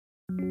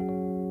My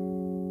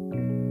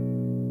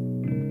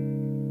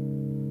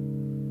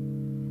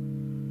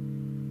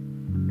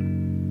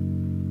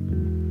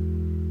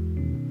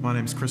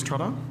name's Chris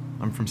Trotter.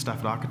 I'm from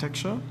Stafford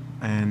Architecture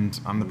and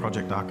I'm the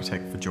project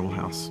architect for Jewel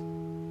House.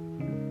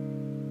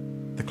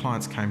 The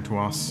clients came to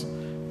us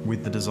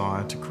with the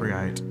desire to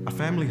create a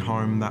family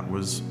home that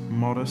was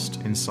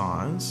modest in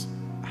size,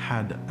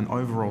 had an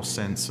overall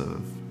sense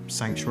of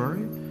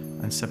sanctuary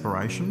and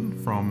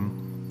separation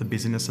from the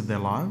busyness of their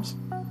lives.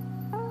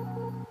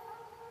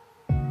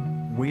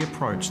 We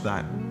approached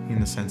that in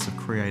the sense of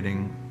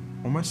creating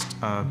almost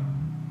a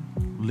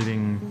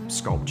living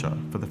sculpture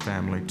for the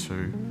family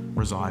to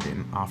reside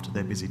in after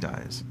their busy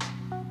days.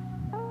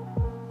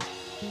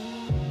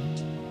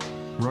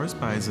 Rose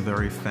Bay is a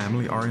very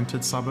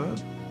family-oriented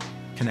suburb,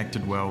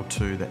 connected well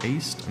to the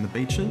east and the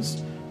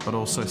beaches, but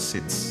also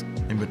sits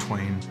in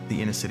between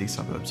the inner city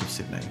suburbs of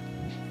Sydney.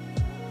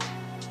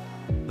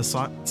 The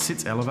site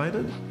sits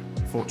elevated,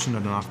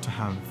 fortunate enough to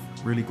have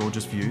really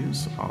gorgeous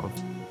views of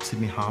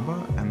Sydney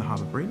Harbour and the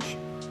Harbour Bridge,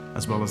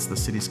 as well as the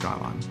city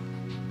skyline.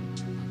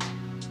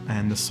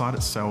 And the site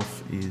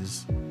itself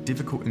is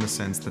difficult in the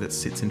sense that it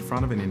sits in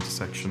front of an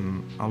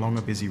intersection along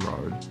a busy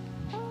road.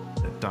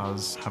 It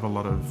does have a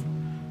lot of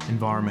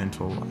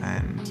environmental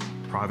and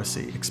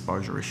privacy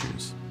exposure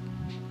issues.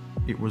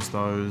 It was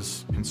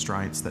those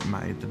constraints that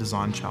made the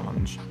design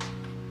challenge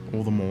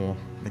all the more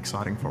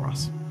exciting for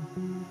us.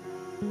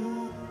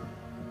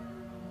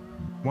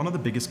 One of the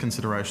biggest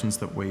considerations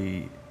that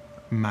we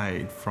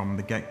made from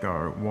the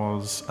get-go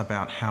was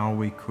about how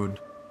we could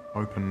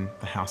open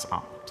the house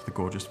up to the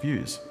gorgeous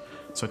views.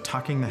 So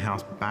tucking the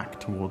house back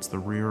towards the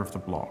rear of the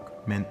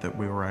block meant that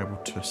we were able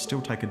to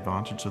still take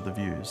advantage of the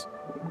views,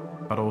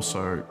 but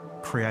also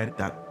create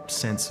that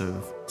sense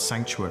of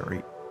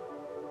sanctuary.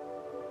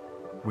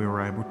 We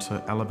were able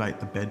to elevate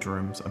the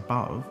bedrooms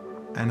above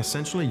and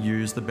essentially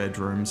use the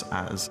bedrooms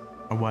as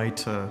a way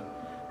to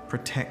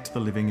protect the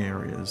living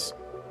areas.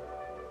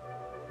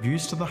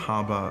 Views to the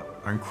harbour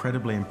are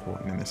incredibly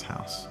important in this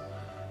house.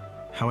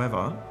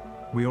 However,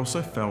 we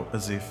also felt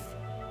as if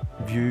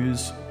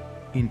views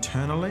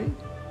internally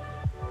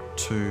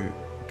to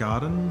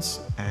gardens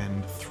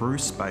and through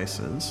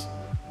spaces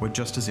were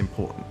just as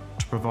important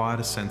to provide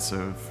a sense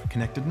of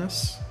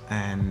connectedness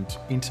and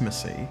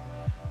intimacy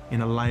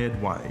in a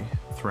layered way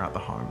throughout the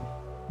home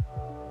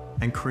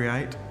and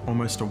create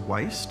almost a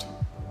waist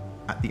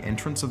at the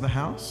entrance of the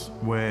house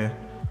where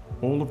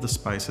all of the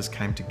spaces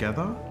came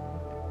together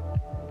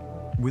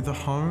with a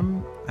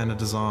home and a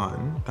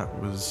design that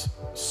was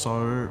so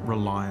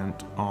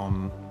reliant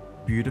on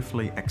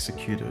beautifully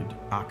executed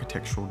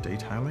architectural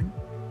detailing.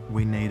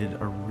 We needed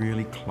a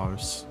really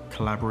close,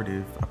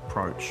 collaborative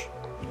approach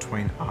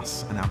between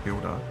us and our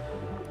builder.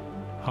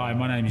 Hi,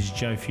 my name is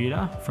Joe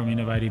Feuder from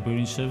Innovative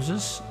Building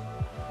Services.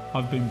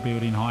 I've been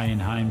building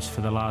high-end homes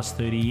for the last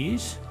 30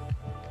 years.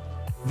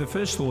 The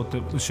first thought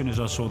that as soon as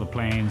I saw the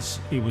plans,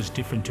 it was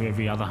different to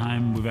every other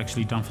home we've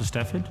actually done for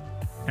Stafford,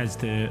 as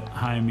the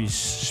home is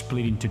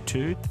split into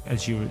two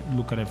as you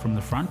look at it from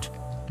the front.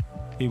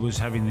 It was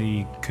having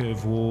the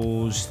curved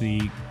walls,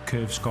 the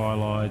curved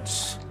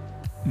skylights,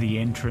 the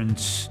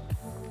entrance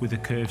with a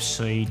curved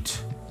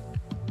seat,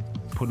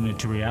 putting it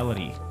to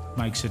reality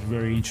makes it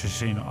very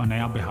interesting on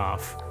our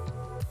behalf.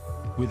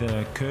 With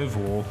a curved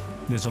wall,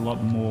 there's a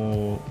lot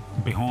more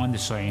behind the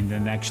scene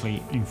than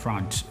actually in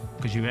front,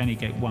 because you only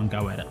get one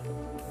go at it.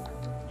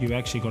 You've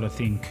actually got to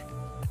think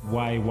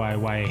way, way,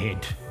 way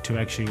ahead to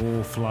actually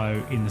all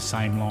flow in the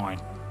same line.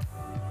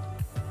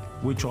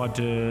 We tried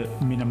to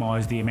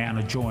minimise the amount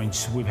of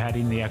joints we've had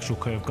in the actual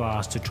curved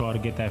glass to try to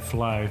get that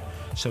flow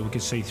so we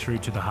could see through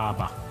to the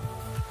harbour.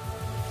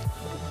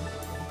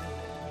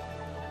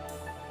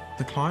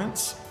 The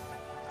clients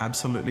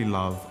absolutely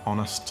love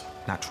honest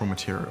natural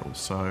materials,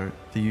 so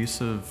the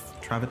use of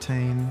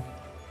travertine,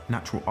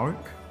 natural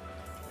oak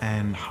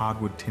and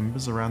hardwood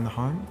timbers around the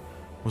home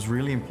was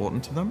really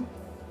important to them.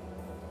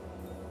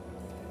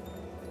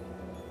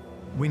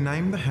 We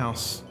named the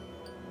house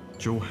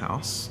Jewel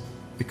House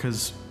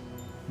because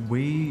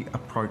we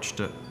approached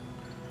it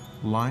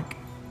like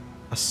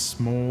a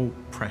small,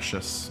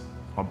 precious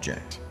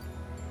object.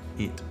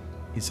 It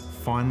is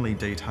finely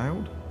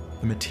detailed,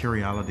 the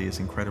materiality is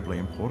incredibly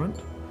important,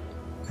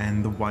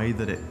 and the way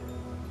that it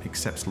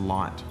accepts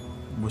light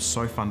was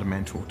so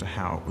fundamental to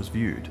how it was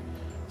viewed.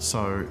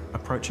 So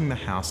approaching the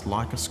house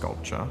like a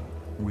sculpture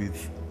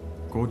with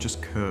gorgeous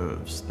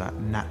curves that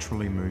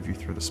naturally move you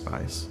through the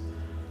space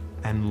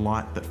and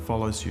light that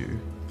follows you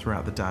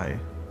throughout the day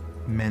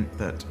meant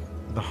that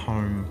the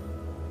home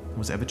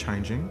was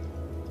ever-changing,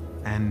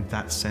 and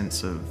that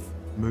sense of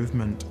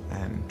movement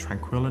and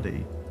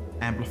tranquility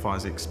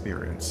amplifies the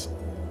experience.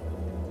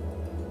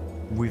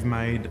 We've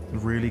made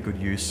really good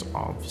use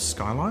of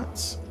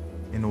skylights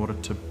in order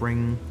to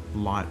bring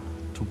light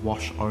to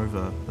wash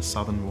over the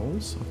southern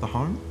walls of the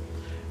home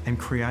and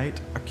create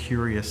a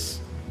curious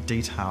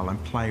detail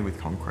and play with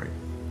concrete.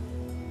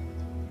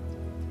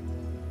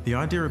 The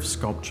idea of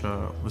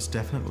sculpture was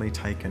definitely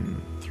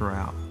taken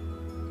throughout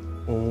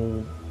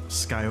all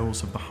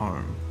scales of the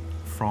home,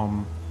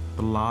 from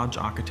the large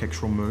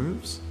architectural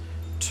moves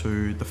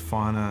to the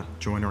finer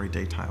joinery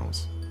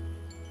details.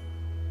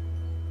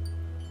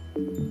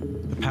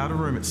 The powder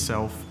room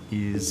itself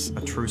is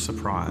a true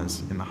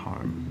surprise in the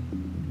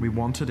home. We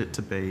wanted it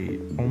to be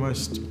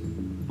almost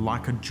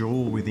like a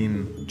jewel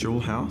within Jewel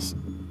House.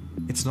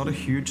 It's not a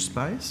huge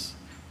space,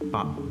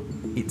 but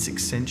it's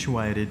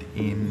accentuated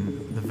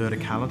in the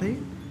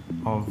verticality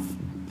of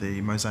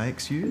the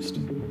mosaics used.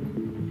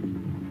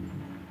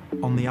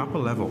 On the upper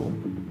level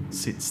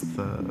sits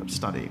the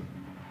study.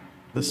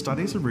 The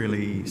study's a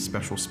really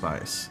special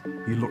space.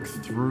 You look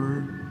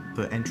through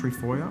the entry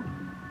foyer,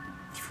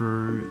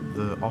 through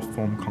the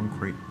off-form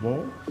concrete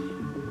wall,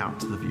 out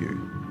to the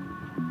view.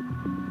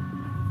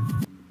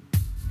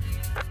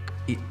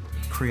 It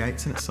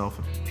creates in itself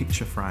a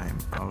picture frame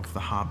of the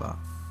harbour,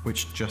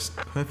 which just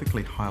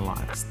perfectly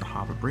highlights the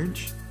harbour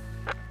bridge.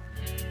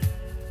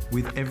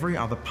 With every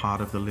other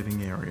part of the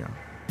living area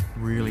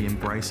really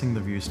embracing the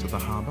views to the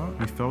harbour,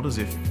 we felt as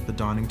if the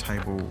dining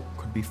table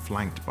could be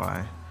flanked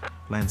by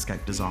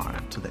landscape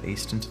design to the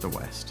east and to the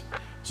west.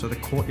 So the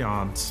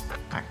courtyards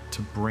act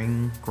to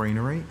bring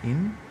greenery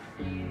in.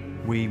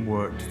 We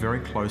worked very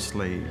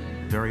closely,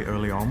 very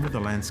early on with the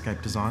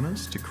landscape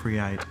designers to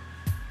create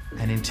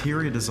an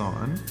interior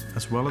design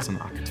as well as an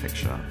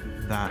architecture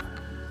that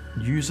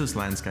uses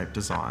landscape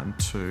design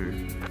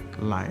to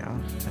layer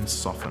and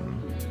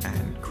soften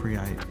and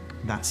create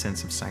that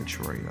sense of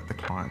sanctuary that the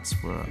clients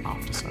were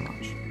after so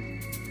much.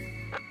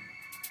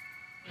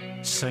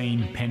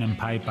 Seeing pen and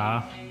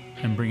paper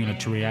and bringing it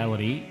to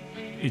reality,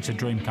 it's a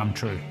dream come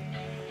true.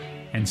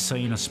 And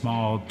seeing a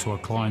smile to a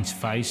client's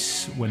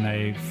face when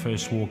they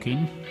first walk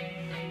in,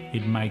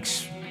 it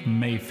makes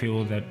me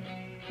feel that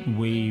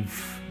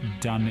we've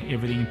done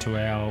everything to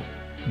our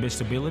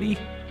best ability.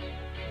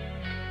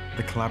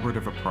 The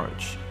collaborative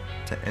approach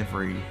to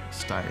every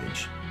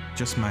stage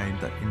just made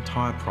that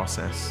entire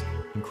process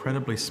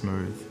incredibly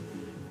smooth,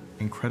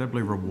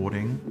 incredibly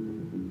rewarding,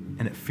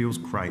 and it feels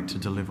great to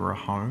deliver a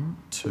home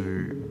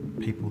to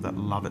people that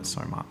love it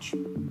so much.